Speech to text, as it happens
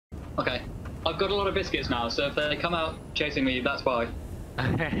Okay. I've got a lot of biscuits now, so if they come out chasing me, that's why.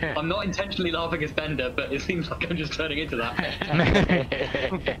 I'm not intentionally laughing as Bender, but it seems like I'm just turning into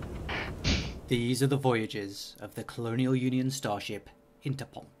that. These are the voyages of the Colonial Union starship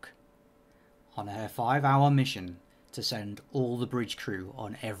Interponk, on her 5-hour mission to send all the bridge crew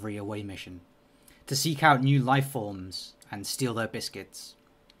on every away mission, to seek out new life forms and steal their biscuits.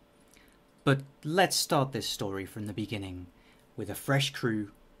 But let's start this story from the beginning, with a fresh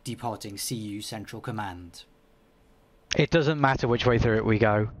crew departing C.U. Central Command. It doesn't matter which way through it we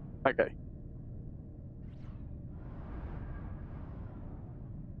go. Okay.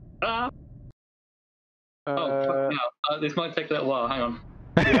 This might take a little while, hang on.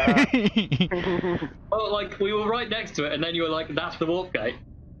 Yeah. Well, like, we were right next to it, and then you were like, that's the warp gate.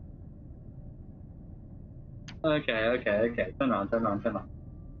 Okay. Turn on.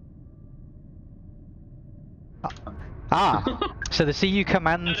 So the CU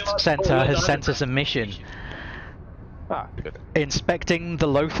Command Center has sent us a mission. Good. Inspecting the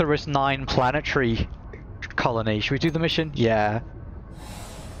Lotharos 9 planetary colony. Should we do the mission? Yeah.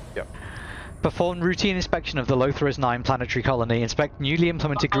 Yep. Perform routine inspection of the Lotharos 9 planetary colony, inspect newly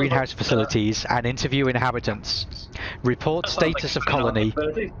implemented greenhouse facilities, and interview inhabitants. Report status of colony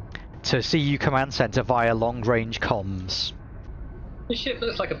to CU Command Center via long-range comms. This ship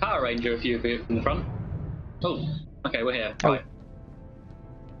looks like a Power Ranger if you view it from the front. Oh, okay, we're here. Oh. Right.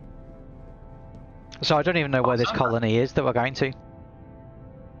 So I don't even know where this colony is that we're going to.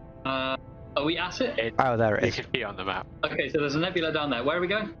 Are we at it? Oh, there it is. You can see on the map. Okay, so there's a nebula down there. Where are we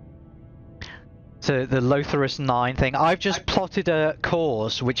going? So the Lotharos 9 thing. I've just plotted a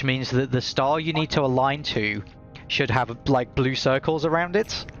course, which means that the star you need to align to should have like blue circles around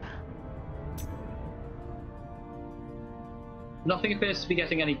it. Nothing appears to be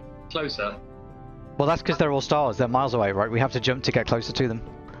getting any closer. Well, that's because they're all stars. They're miles away, right? We have to jump to get closer to them.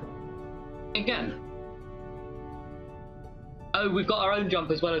 Again. Oh, we've got our own jump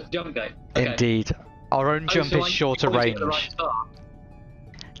as well as the jump gate. Okay. Indeed. Our own jump is shorter range.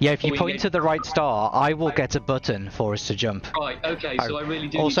 Yeah, if you point to the right star, I will get a button for us to jump. Right, okay, so I really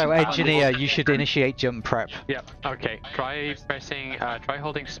do Also, need to engineer, you should initiate jump prep. Yep. Okay. Try pressing. Try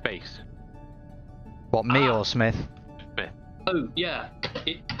holding space. What, me or Smith? Smith. Oh, yeah.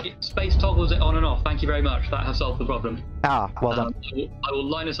 Space toggles it on and off. Thank you very much. That has solved the problem. Ah, well done. I will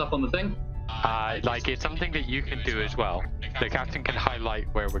line us up on the thing. Like it's something that you can do as well. The captain can highlight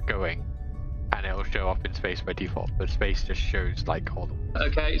where we're going, and it'll show up in space by default. But space just shows like all the.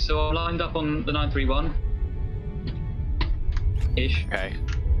 Okay, so I'm lined up on the 931. Ish. Okay.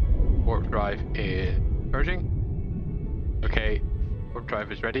 Warp drive is merging. Okay. Warp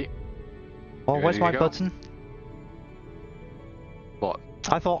drive is ready. Oh, where's my button? What?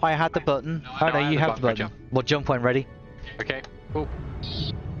 I thought I had the button. Oh no, you have the button. Well, jump when ready. Okay. Cool.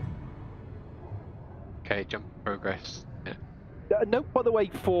 Okay, jump progress. Yeah. Note, by the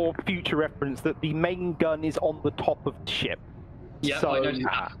way, for future reference, that the main gun is on the top of the ship. Yeah, so, I noticed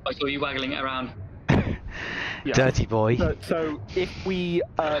that. I saw you waggling it around. Yeah. Dirty boy. So if we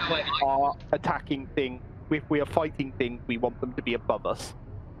are attacking things, if we are fighting things, we want them to be above us.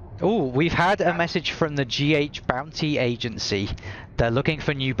 Oh, we've had a message from the GH Bounty Agency. They're looking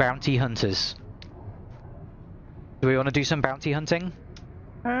for new bounty hunters. Do we want to do some bounty hunting?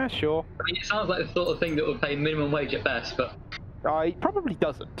 Sure. I mean, it sounds like the sort of thing that would pay minimum wage at best, but... It probably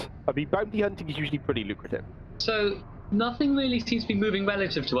doesn't. I mean, bounty hunting is usually pretty lucrative. So, nothing really seems to be moving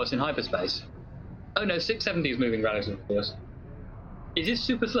relative to us in hyperspace. Oh no, 670 is moving relative to us. Is this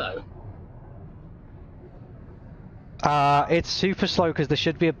super slow? It's super slow because there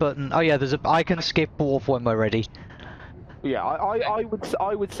should be a button. Oh yeah, there's a. I can skip warp when we're ready. Yeah, I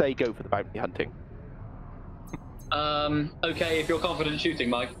would say go for the bounty hunting. Okay, if you're confident shooting,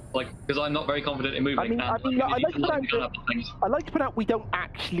 Mike, like, because I'm not very confident in moving. I like to point out we don't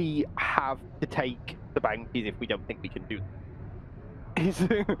actually have to take the bounties if we don't think we can do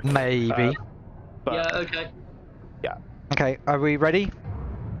them. Maybe. Yeah, okay. Yeah. Okay, are we ready?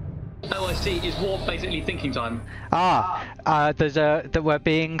 Oh, I see. Is warp basically thinking time? There's that we're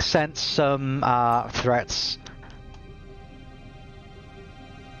being sent some threats.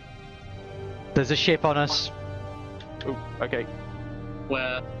 There's a ship on us. Oh, okay.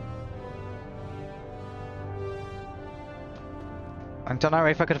 Where? I don't know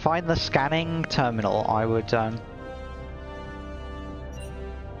if I could find the scanning terminal. I would.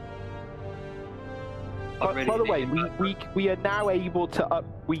 By the way, we are now able to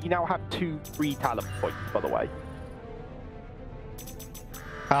we now have 2 talent points. By the way.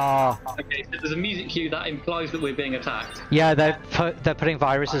 Okay, so there's a music cue that implies that we're being attacked. Yeah, they're putting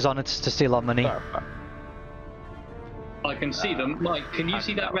viruses on it to steal our money. I can see them. Mike, can you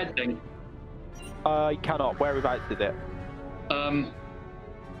see that red thing? I cannot. Whereabouts is it?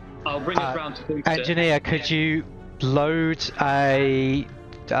 I'll bring us round to boost Engineer, could you load a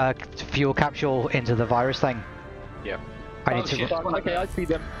fuel capsule into the virus thing? Yep. I need to. shit. Okay, I see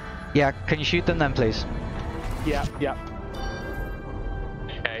them. Yeah, can you shoot them then, please? Yeah, yeah.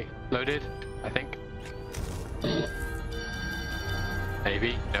 Okay, loaded, I think.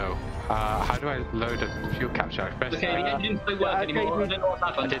 Maybe? No. How do I load a fuel capsule? I pressed Okay, the engines don't work anymore. I don't know what's I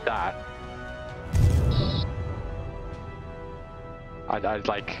happened. did that. I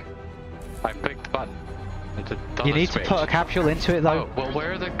clicked the button. It's a You need to switch. put a capsule into it though. Oh, well,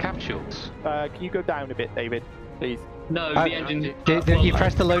 where are the capsules? Can you go down a bit, David, please? No, the engine. You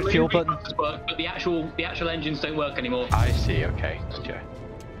press the load fuel button. Work, but the actual engines don't work anymore. I see, okay, gotcha.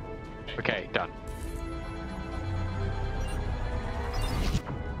 Okay, done.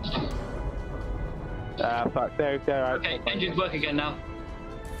 Fuck, they're out. Okay, engines work again now.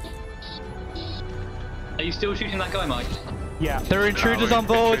 Are you still shooting that guy, Mike? Yeah. There are intruders Oh, on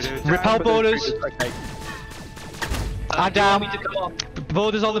board. intruders. Repel borders. Okay. And Do you want down. me to come off?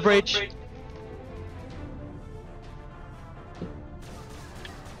 Borders on the bridge.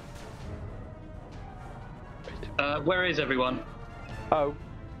 Where is everyone? Oh.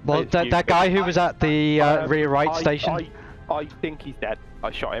 Well, It's you. that guy who was at the rear right station. I think he's dead.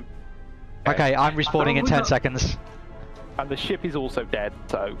 I shot him. Okay, I'm respawning in 10 seconds. And the ship is also dead,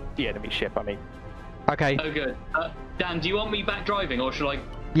 so the enemy ship, I mean. Okay. Oh, good. Dan, do you want me back driving, or should I?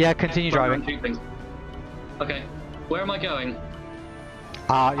 Yeah, continue run around driving. and shoot things? Okay. Where am I going?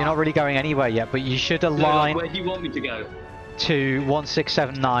 You're not really going anywhere yet, but you should align Where do you want me to go? to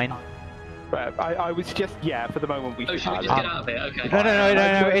 1679. I was just, yeah, for the moment we Oh, should we should just get out of here? Okay.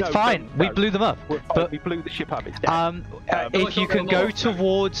 No, it's fine. We blew them up. We're fine. But We blew the ship up, it's dead. if you can go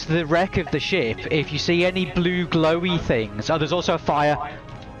towards the wreck of the ship, if you see any blue glowy things, there's also a fire.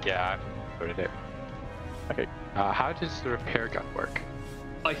 Yeah, I loaded it. Okay. How does the repair gun work?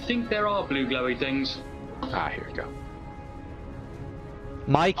 I think there are blue glowy things. Here we go.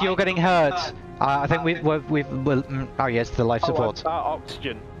 Mike, you're getting hurt. I think oh yes, the life support.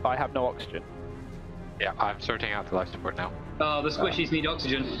 Oxygen. I have no oxygen. Yeah, I'm sorting out the life support now. Oh, the squishies need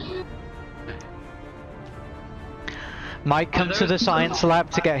oxygen. Mike, come to the science lab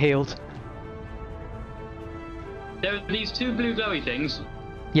to get healed. There are these two blue glowy things.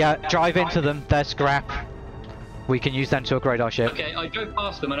 Yeah, drive into them. They're scrap. We can use them to upgrade our ship. Okay, I drove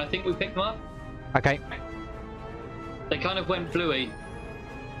past them and I think we picked them up. Okay. They kind of went bluey.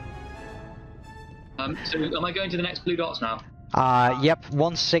 So am I going to the next blue dots now? Yep,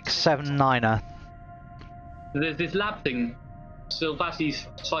 1679er. There's this lab thing, Silvati's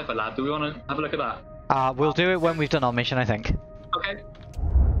Cypher Lab. Do we want to have a look at that? We'll do it when we've done our mission, I think. Okay.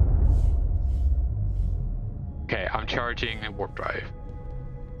 Okay, I'm charging a warp drive.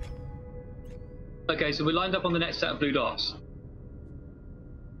 Okay, so we're lined up on the next set of blue dots.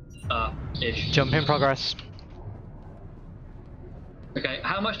 Ish. Jump in progress. Okay,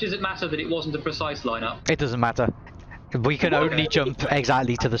 how much does it matter that it wasn't a precise lineup? It doesn't matter. We can only jump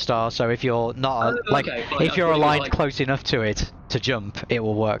exactly to the star, so if you're not okay, fine. if you're I thought you were, aligned like- close enough to it to jump, it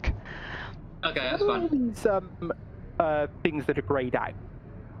will work. Okay, that's What are fine. these things that are greyed out?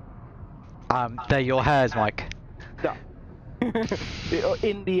 They're your hairs, Mike. No.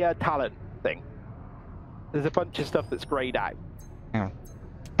 In the talent thing, there's a bunch of stuff that's greyed out. Yeah.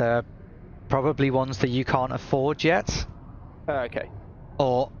 They're probably ones that you can't afford yet, Okay.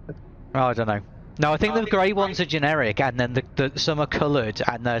 or I don't know. No, I think the grey ones are generic, and then the some are coloured,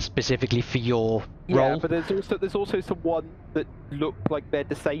 and they're specifically for your Yeah, role. but there's also some ones that look like they're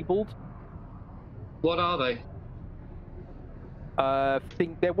disabled. What are they? They're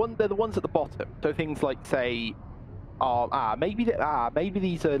the ones at the bottom. So things like say, maybe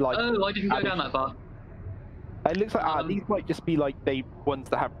these are like. Oh, I didn't go down that far. It looks like these might just be like they ones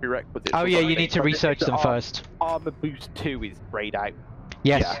that have prerequisites. Oh Or yeah, you something. need to research them first. Armor boost 2 is grayed out.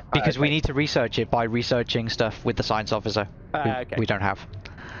 Yes, Yeah, because we okay. need to research it by researching stuff with the science officer. Okay. We don't have.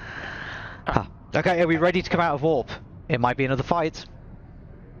 Okay, are we ready to come out of warp? It might be another fight.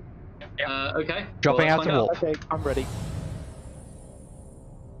 Okay. Dropping Well, out let's of find warp. Okay, I'm ready.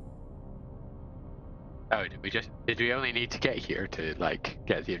 Oh, did we only need to get here to like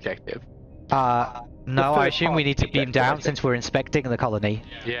get the objective? No, I first assume part we need to of the beam down objective. since we're inspecting the colony.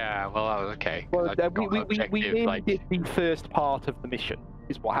 Yeah, well, okay. Well, I got we objective, mainly like... did the first part of the mission,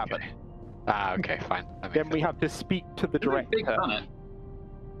 is what happened. Okay, fine. That Then makes we sense. have to speak to the It's a big director. planet.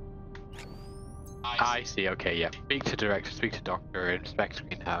 I see, okay, yeah. Speak to director, speak to doctor, inspect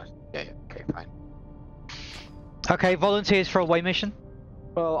greenhouse. Yeah, okay, fine. Okay, volunteers for a away mission.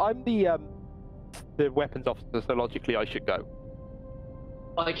 Well, I'm the the weapons officer, so logically I should go.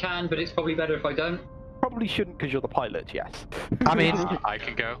 I can, but it's probably better if I don't. Probably shouldn't because you're the pilot, yes. I mean, I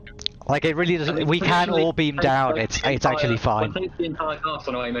can go. like it really doesn't. We can all beam down. It's actually fine. I take the entire cast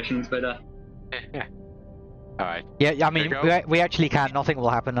on away missions, but Alright. Yeah, I mean, we actually can. Nothing will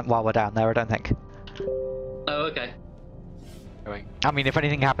happen while we're down there. I don't think. oh, okay. Going. I mean, if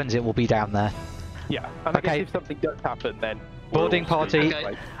anything happens, it will be down there. Yeah, and I guess Okay. if something does happen, then... Boarding we're all party. screwed.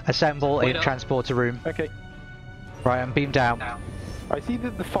 Okay. Assemble Wait in up. transporter room. Okay. Right, and beam down. I see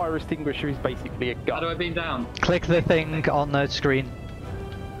that the fire extinguisher is basically a How gun. do I beam down? Click the thing on the screen.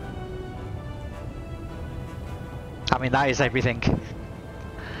 I mean, that is everything.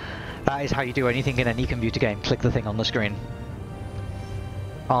 That is how you do anything in any computer game. Click the thing on the screen.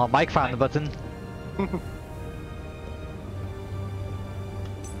 Oh, Mike found the button.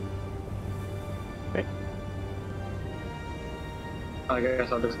 Okay. I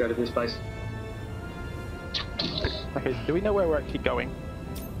guess I'll just go to this place. Okay, do we know where we're actually going?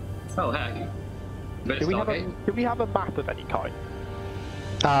 Oh, heck. Bit Do of we have a map of any kind?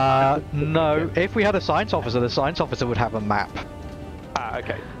 No. If we had a science officer, the science officer would have a map. Ah,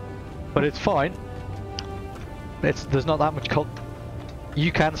 okay. But it's fine. There's not that much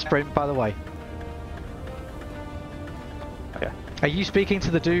You can sprint, by the way. Yeah. Are you speaking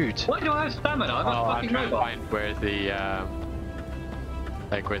to the dude? Why do I have stamina? I'm Oh, a I'm fucking trying to robot. find where the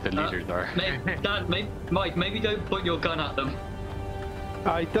where the leaders are. Dad, Mike, maybe don't point your gun at them.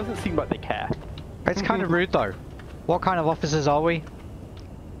 It doesn't seem like they care. It's kind of rude, though. What kind of officers are we?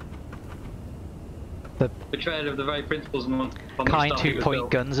 Betrayal of the very principles on which Kind Starfleet who was point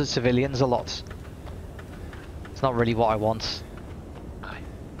built. guns at civilians a lot. It's not really what I want.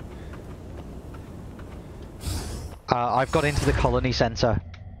 I've got into the colony centre,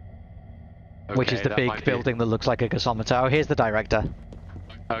 which is Okay, the that big might be- building that looks like a gasometer. Oh, here's the director.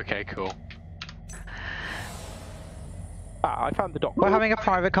 Okay, cool. I found the doctor. We're having a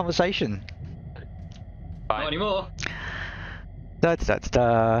private conversation. Not Fine. anymore. Da, da,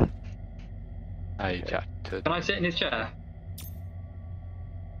 da, da. I chat to. Can I sit in his chair?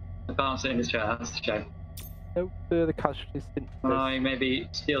 I can't sit in his chair, that's a shame. No further casualties since Can I maybe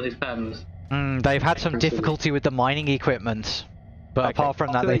steal his pens? They've had some difficulty with the mining equipment, but Okay. apart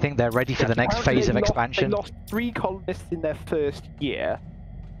from that, So they they- think they're ready for the next Apparently phase of they expansion. They lost 3 colonists in their first year.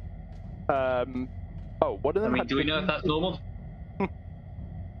 Oh, one of I them mean, had do we know if that's normal?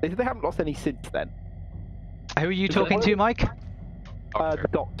 They haven't lost any since then. Who are you Is it talking one to, of- Mike? The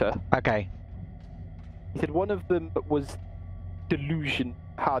doctor. Okay. He said one of them was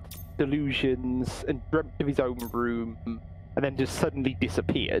had delusions and dreamt of his own room, and then just suddenly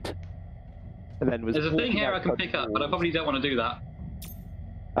disappeared. And then was. There's a thing walking here I can outside pick up, the but I walls. probably don't want to do that.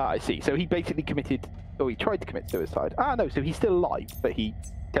 I see. So he basically committed, or he tried to commit suicide. No, so he's still alive, but he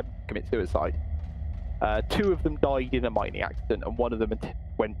attempted to commit suicide. 2 of them died in a mining accident, and one of them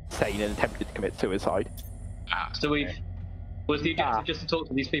went insane and attempted to commit suicide. So was the objective just to talk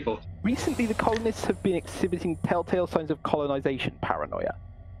to these people? Recently, the colonists have been exhibiting telltale signs of colonization paranoia.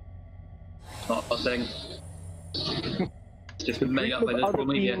 Not a thing. It's just been made up by the Other liberal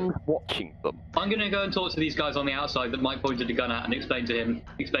media. beings watching them. I'm going to go and talk to these guys on the outside that Mike pointed the gun at and explain to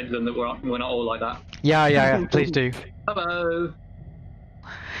them that we're not all like that. Yeah, please do. Hello.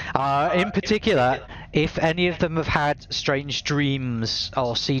 In particular, if any of them have had strange dreams,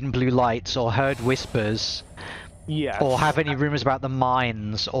 or seen blue lights, or heard whispers, Yes. or have any rumours about the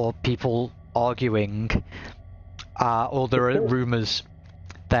mines, or people arguing, or there are rumours,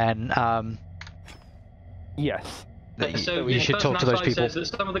 then Yes. So you the should person talk to those outside people. says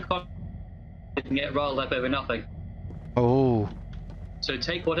that some of the colonists can get riled up over nothing. Oh, So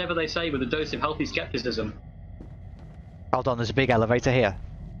take whatever they say with a dose of healthy skepticism. hold on, there's a big elevator here.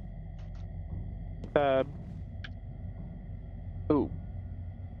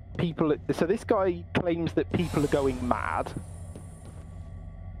 People. So this guy claims that people are going mad.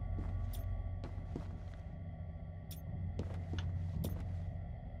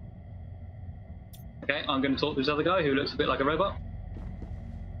 Okay, I'm going to talk to this other guy who looks a bit like a robot.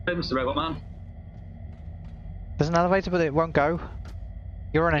 Hey, Mr. Robot Man. There's an elevator, but it won't go.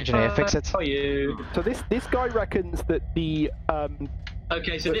 You're an engineer, fix it. How are you? So this guy reckons that the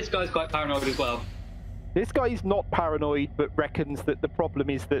Okay, so this guy's quite paranoid as well. this guy is not paranoid, but reckons that the problem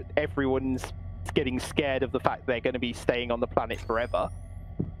is that everyone's getting scared of the fact they're going to be staying on the planet forever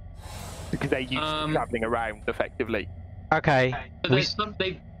because they're used to traveling around effectively. Okay. So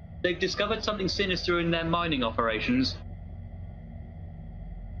they've discovered something sinister in their mining operations.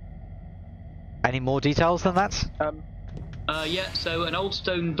 Any more details than that? Yeah, so an old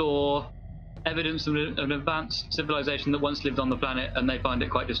stone door, evidence of an advanced civilization that once lived on the planet, and they find it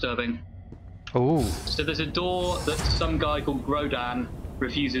quite disturbing. Ooh. So there's a door that some guy called Grodan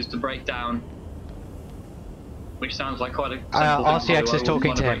refuses to break down, which sounds like quite a sensible thing to do. RCX is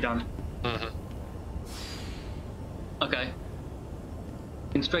talking to him. Okay.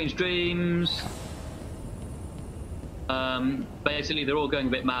 In strange dreams. Basically, they're all going a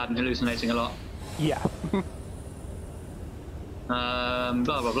bit mad and hallucinating a lot. Yeah. Blah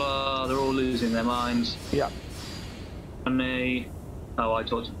blah blah. They're all losing their minds. Yeah. And they. Oh, I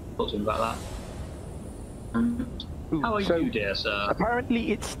talked to him about that. How are you, dear sir?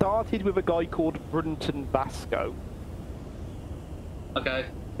 Apparently, it started with a guy called Brunton Vasco. Okay.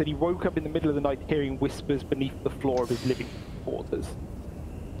 That he woke up in the middle of the night hearing whispers beneath the floor of his living quarters.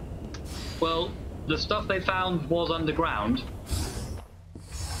 Well, the stuff they found was underground.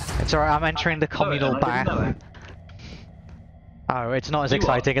 It's alright, I'm entering the communal bath. Oh, it's not as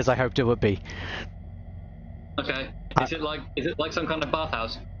exciting as I hoped it would be. Okay. Is it like some kind of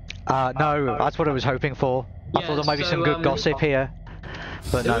bathhouse? No, that's what I was hoping for. I thought there might be some good gossip here.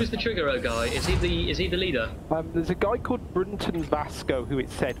 But no. Who's the Trigger guy? Is he the leader? There's a guy called Brunton Vasco who it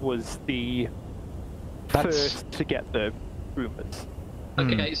said was the first to get the rumours.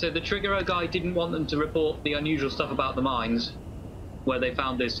 Okay, so the Trigger guy didn't want them to report the unusual stuff about the mines, where they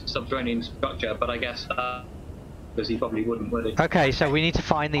found this subterranean structure, but I guess because he probably wouldn't, would he? Okay, so we need to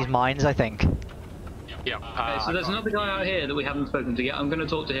find these mines, I think. Yeah. Okay, so there's another guy out here that we haven't spoken to yet. I'm going to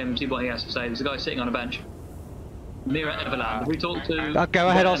talk to him, see what he has to say. There's a guy sitting on a bench. Near Everland. Have we talked to... go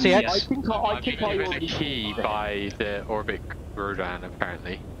ahead, RCX. I think I've been given a key by the Orbit Rodan,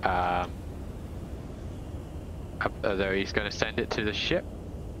 apparently. Although he's going to send it to the ship.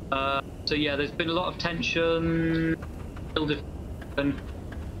 So yeah, there's been a lot of tension.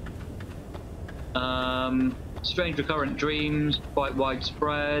 Strange recurrent dreams, quite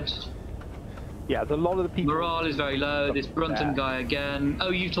widespread. Yeah, there's a lot of the people... Morale is very low. This Brunton guy again. Oh,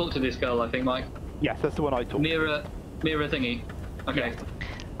 you talked to this girl, I think, Mike. Yes, that's the one I talked to. Mira thingy. Okay.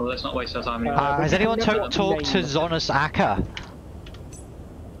 Well, let's not waste our time anymore. Has anyone talked to Zonus Akka?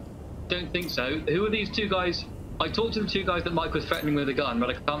 Don't think so. Who are these two guys? I talked to the two guys that Mike was threatening with a gun, but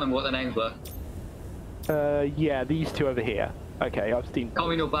I can't remember what their names were. Yeah, these two over here. Okay, I've seen...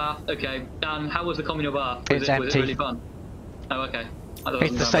 Communal bath. Okay. Dan, how was the communal bath? It's empty. Was it really fun? Oh, okay.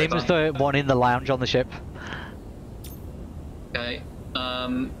 It's the same as the one in the lounge on the ship. Okay.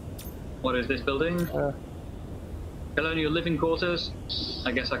 What is this building? Colonial living quarters.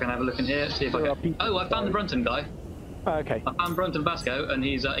 I guess I can have a look in here, see if I can... Oh, I found the Brunton guy. Okay. I found Brunton Vasco, and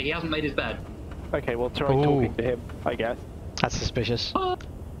he hasn't made his bed. Okay, well, try talking to him, I guess. That's suspicious.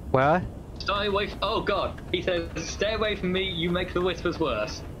 Where? Stay away oh god. He says, stay away from me, you make the whispers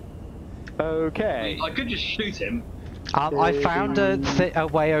worse. Okay. I could just shoot him. I found a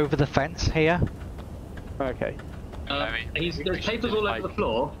way over the fence here. Okay. There's papers all over the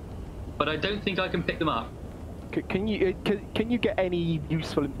floor, but I don't think I can pick them up. Can you get any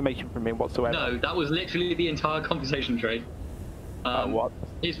useful information from him whatsoever? No, that was literally the entire conversation tree. What?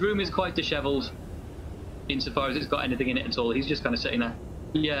 His room is quite dishevelled, insofar as it's got anything in it at all. He's just kind of sitting there.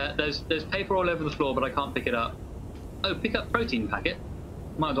 Yeah, there's paper all over the floor, but I can't pick it up. Oh, pick up protein packet.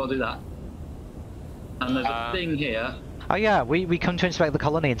 Might as well do that. And there's a thing here. Oh yeah, we come to inspect the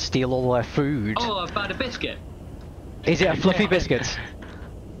colony and steal all their food. Oh, I've found a biscuit. Is it a fluffy biscuit?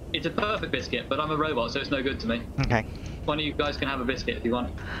 It's a perfect biscuit, but I'm a robot, so it's no good to me. Okay. One of you guys can have a biscuit if you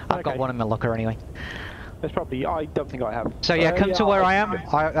want. I've got one in my locker anyway. There's probably... I don't think I have. So yeah, come to where I am.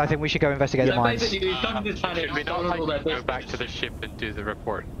 I think we should go investigate the mines. Basically, we've done this planet. Should we not go back to the ship and do the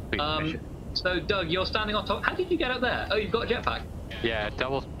report? So Doug, you're standing on top. How did you get up there? Oh, you've got a jetpack. Yeah,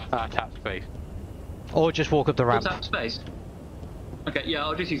 double tap space. Or just walk up the ramp. Tap space. Okay, yeah,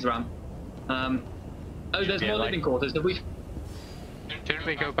 I'll just use the ramp. Oh, there's more living quarters. Didn't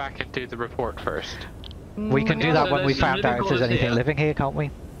we go back and do the report first? We can do that when we found out if there's anything living here, can't we?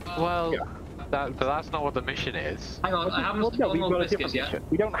 Well, but that's not what the mission is. Hang on, I haven't stolen all the biscuits yet.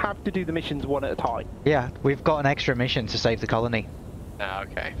 We don't have to do the missions one at a time. Yeah, we've got an extra mission to save the colony.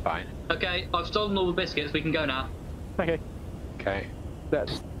 Okay, fine. Okay, I've stolen all the biscuits. We can go now. Okay. Okay.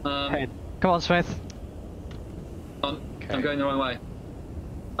 That's head. Come on, Smith. I'm going the wrong way.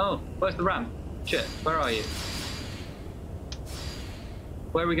 Oh, where's the ramp? Shit, where are you?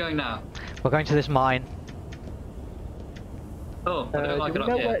 Where are we going now? We're going to this mine. Oh, I don't like it up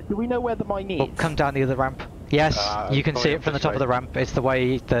here. Do we know where the mine is? We'll come down the other ramp. Yes, you can see it from the top of the ramp. It's the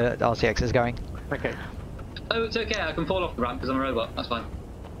way the RCX is going. Okay. Oh, it's okay. I can fall off the ramp because I'm a robot. That's fine.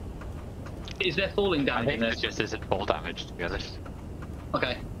 Is there falling I damage think in it this? just isn't fall damage, to be honest.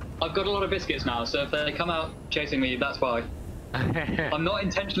 Okay. I've got a lot of biscuits now, so if they come out chasing me, that's why. I'm not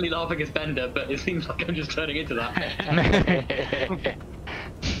intentionally laughing as Bender, but it seems like I'm just turning into that.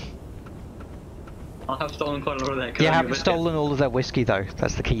 I'll have stolen quite a lot of that. You haven't stolen all of their whiskey though.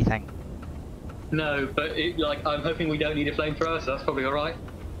 That's the key thing. No, but I'm hoping we don't need a flamethrower, so that's probably all right.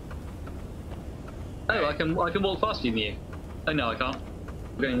 Oh, I can walk faster than you. Oh no, I can't.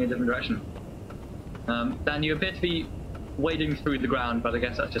 I'm going in a different direction. Dan, you appear to be wading through the ground, but I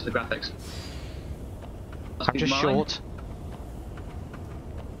guess that's just the graphics. I'm just short.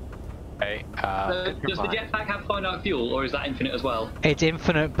 Okay. Does the jetpack have finite fuel, or is that infinite as well? It's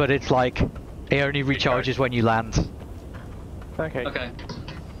infinite, but it's like it only recharges when you land. Okay. Okay.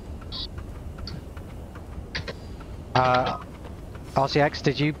 RCX,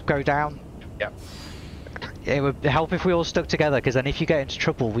 did you go down? Yep. It would help if we all stuck together, because then if you get into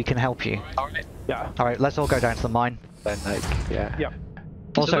trouble, we can help you. Alright. Yeah. Alright, let's all go down to the mine. Then, like, yeah. Yep.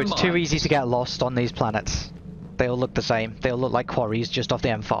 Also, To the it's too mine? easy to get lost on these planets. They all look the same. They all look like quarries just off the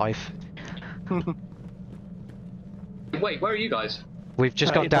M5. Wait, where are you guys? We've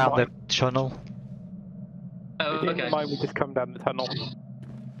just gone in the down the mine. tunnel. Oh, In okay. mind, we just come down the tunnel.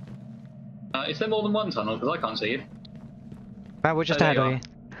 Is there more than one tunnel? Because I can't see you. Man, we're just Oh, ahead there of you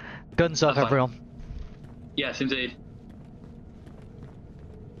you. Guns up, That's fine. everyone. Yes, indeed.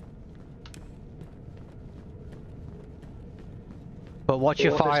 But watch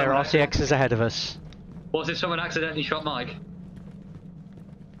your What if fire, someone RCX is ahead of us. What if someone accidentally shot Mike?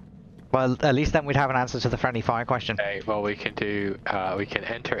 Well, at least then we'd have an answer to the friendly fire question. Okay, well we can do, we can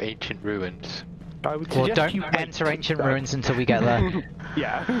enter ancient ruins. I would Well, suggest don't you wait enter ancient though. ruins until we get there.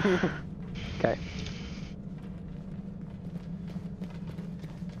 Yeah. Okay.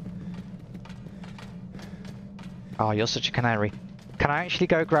 Oh, you're such a canary. Can I actually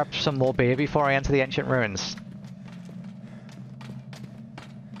go grab some more beer before I enter the ancient ruins?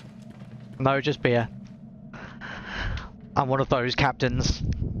 No, just beer. I'm one of those captains.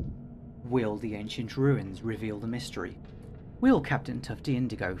 Will the ancient ruins reveal the mystery? Will Captain Tufty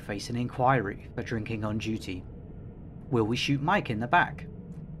Indigo face an inquiry for drinking on duty? Will we shoot Mike in the back?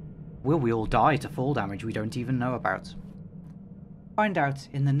 Will we all die to fall damage we don't even know about? Find out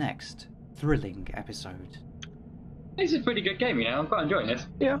in the next thrilling episode. This is a pretty good game, you know. I'm quite enjoying this.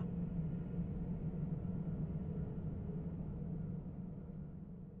 Yeah.